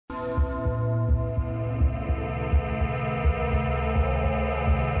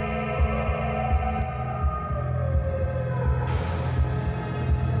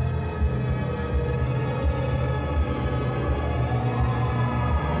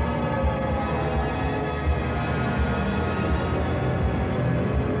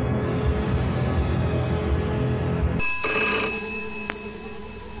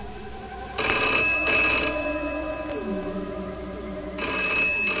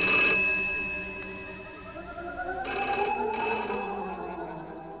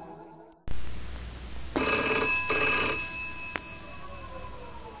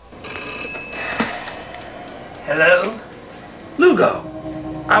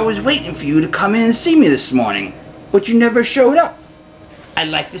was waiting for you to come in and see me this morning, but you never showed up. I'd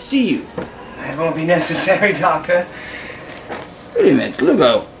like to see you. That won't be necessary, Doctor. Wait a minute,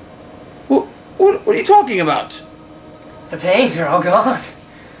 Lugo. What are you talking about? The pains are all gone.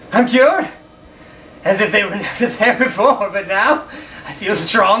 I'm cured. As if they were never there before, but now I feel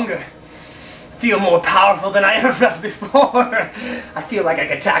stronger. I feel more powerful than I ever felt before. I feel like I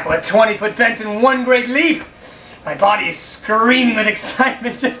could tackle a 20-foot fence in one great leap. My body is screaming with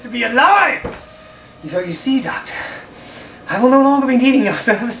excitement just to be alive. So you see, Doctor, I will no longer be needing your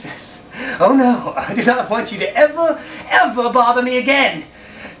services. Oh no, I do not want you to ever bother me again.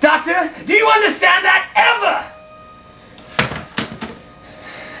 Doctor, do you understand that? Ever!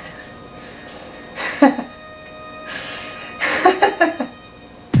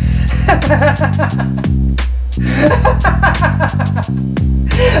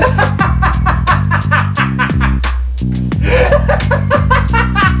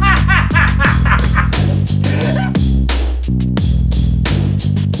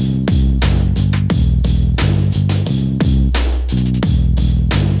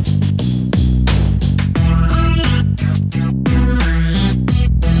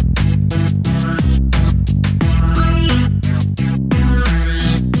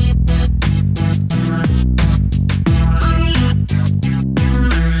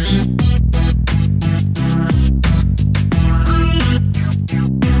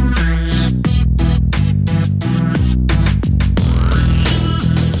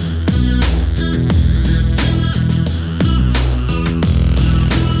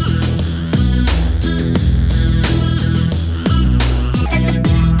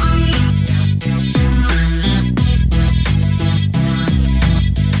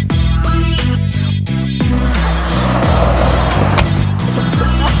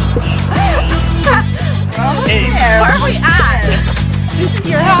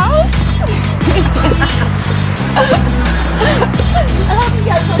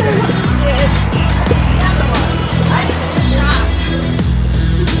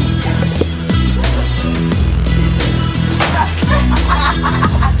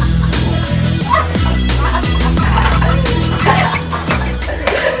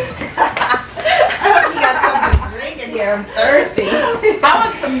 I'm thirsty. I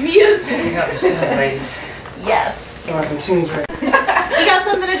want some music. You got yourself, ladies. Yes. I want some tunes right. You got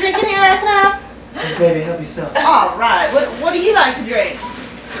something to drink in here I can have? Baby, help yourself. All right. What do you like to drink?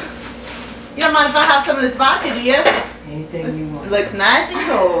 You don't mind if I have some of this vodka, do you? Anything you want. It looks nice and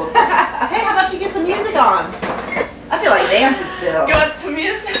cold. Hey, how about you get some music on? I feel like dancing still. You want some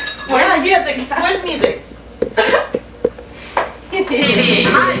music? Where's the music? Where's the music?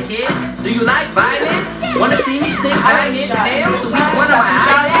 Hi kids, do you like violence? Wanna see me stick maggots nails to each one of my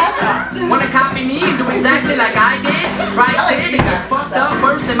eyelids? Wanna copy me and do exactly like I did? Try sit and get fucked up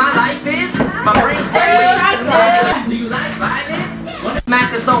worse than my life is? My brain's dead. Do you like violence? Wanna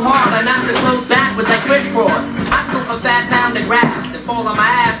smack it so hard I knocked the clothes backwards like crisscross. I scoop a fat pound of grass and fall on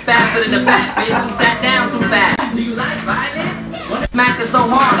my ass faster than a fat bitch who sat down too fast. Do you like violence? Wanna smack it so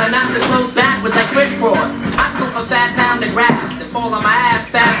hard I knocked the clothes backwards like crisscross. I scoop a fat pound of grass and fall on my ass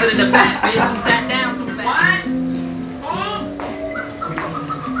faster than a fat bitch who sat down too fast.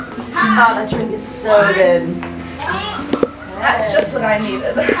 Oh, that drink is so good. That's just what I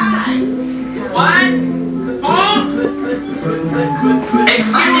needed.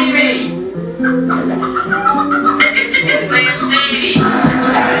 Excuse me! It's Slim Shady. Oh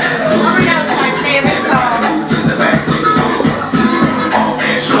my God, it's my favorite song.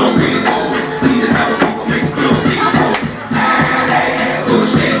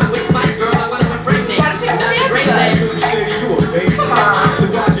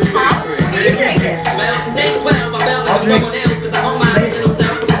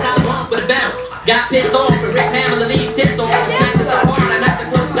 Got pissed off and Rick Pamela Lee's tits off and smacked it so hard I knocked the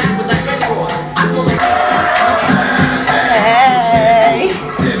clothes backwards like crisscross. I feel like Hey!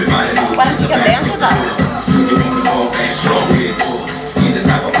 Why don't you come dance with us?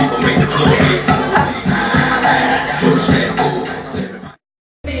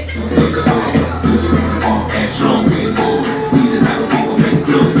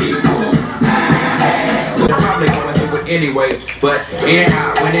 Anyway, but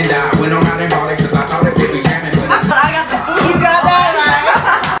anyhow, when it died, went on out and bought it, cause I thought it would be jamming. But I got the food. You got that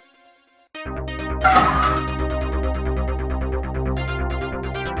right.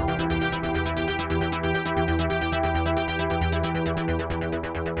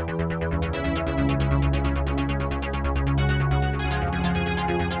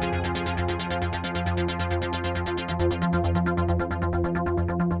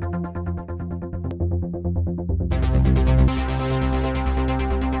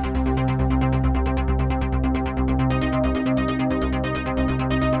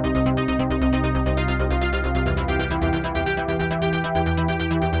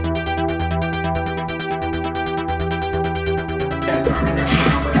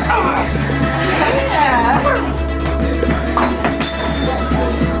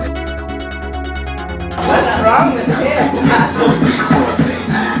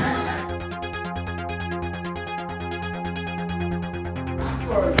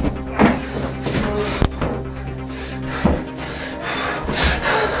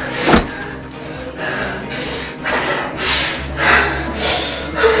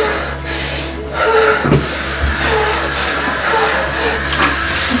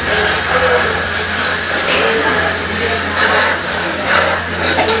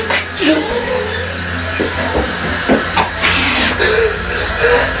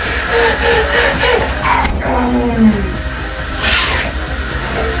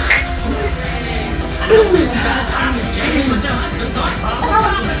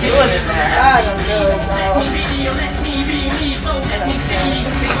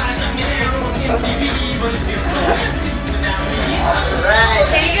 Right.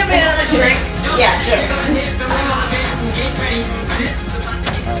 Can you give me another drink? Yeah, sure.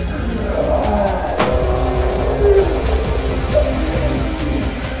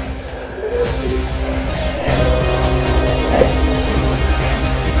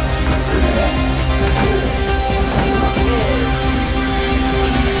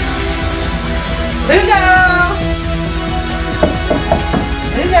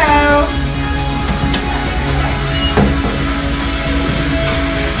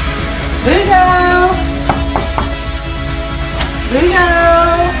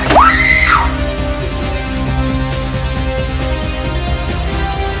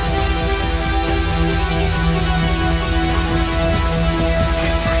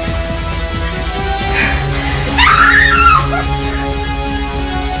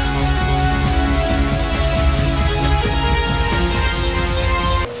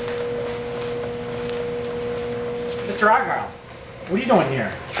 Mr. Argyle, what are you doing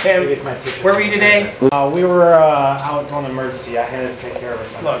here? Tim, where were you today? We were out on an emergency. I had to take care of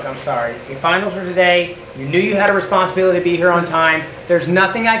something. Look, I'm sorry. Your finals are today. You knew you had a responsibility to be here on time. There's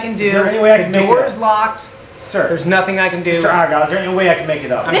nothing I can do. Is there any way I can make it The door up? is locked. Sir. There's nothing I can do. Mr. Argyle, is there any way I can make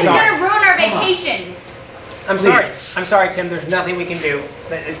it up? I'm This sorry. is gonna ruin our vacation. I'm sorry. I'm sorry, Tim. There's nothing we can do.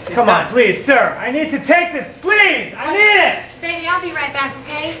 It's Come done. on, please, sir. I need to take this. Please, I need it. Baby, I'll be right back,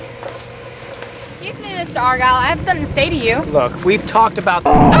 okay? Excuse me, Mr. Argyle. I have something to say to you. Look, we've talked about...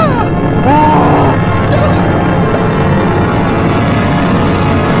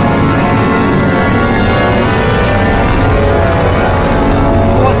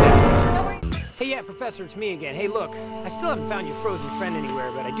 Hey, yeah, Professor, it's me again. Hey, look, I still haven't found your frozen friend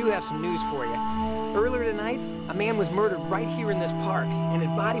anywhere, but I do have some news for you. Earlier tonight, a man was murdered right here in this park, and his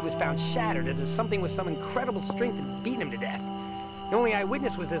body was found shattered as if something with some incredible strength had beaten him to death. The only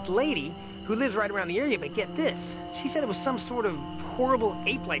eyewitness was this lady who lives right around the area, but get this. She said it was some sort of horrible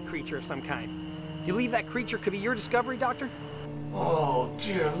ape-like creature of some kind. Do you believe that creature could be your discovery, Doctor? Oh,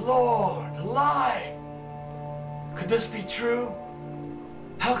 dear Lord, alive! Could this be true?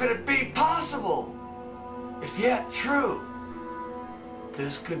 How could it be possible? If yet true,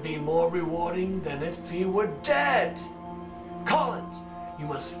 this could be more rewarding than if he were dead. Collins, you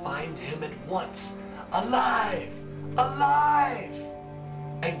must find him at once. Alive! Alive!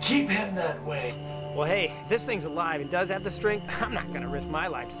 And keep him that way. Well, hey, if this thing's alive and does have the strength, I'm not gonna risk my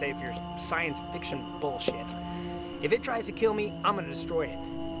life to save your science fiction bullshit. If it tries to kill me, I'm gonna destroy it.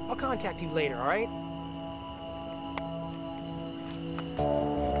 I'll contact you later, all right?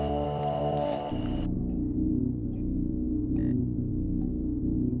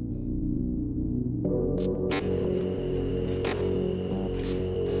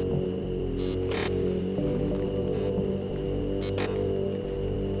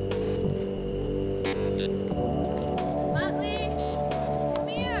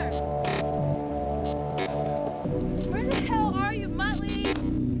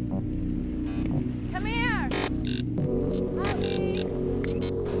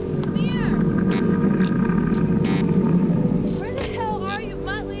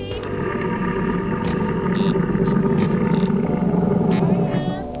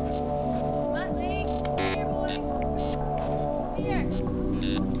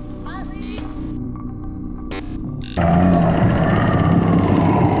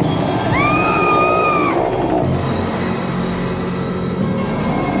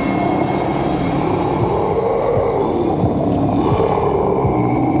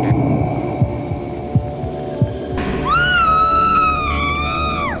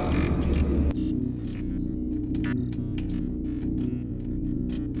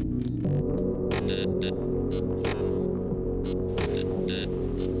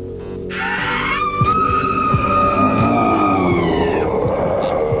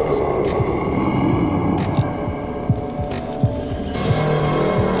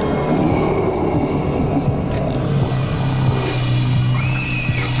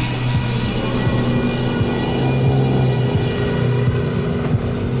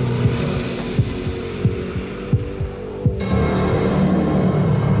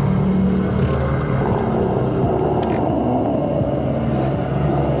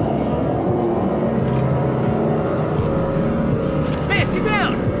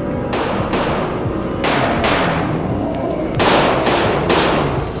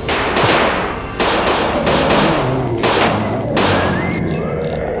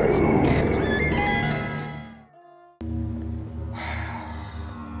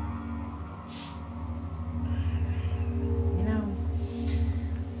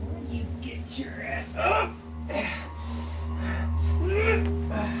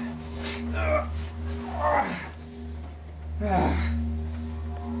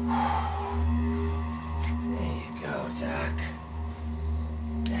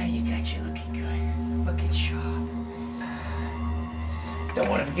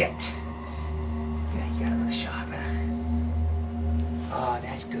 want to forget. Yeah, you gotta look sharp, huh? Oh,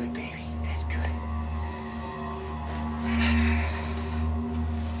 that's good, baby. That's good.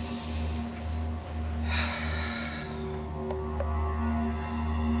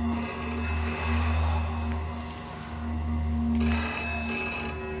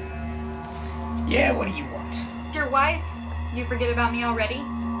 Yeah, what do you want? Your wife? You forget about me already,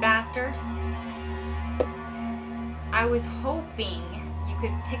 bastard? I was hoping you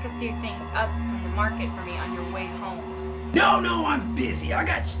could pick a few things up from the market for me on your way home. No, I'm busy. I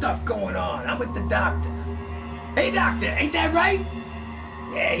got stuff going on. I'm with the doctor. Hey, doctor, ain't that right?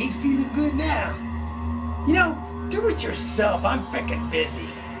 Yeah, he's feeling good now. You know, do it yourself. I'm frickin' busy.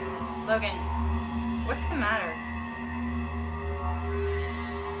 Logan, what's the matter?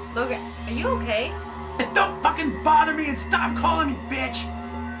 Logan, are you okay? Just don't fucking bother me and stop calling me bitch.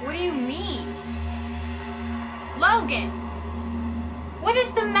 What do you mean? Logan! What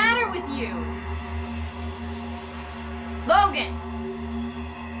is the matter with you? Logan!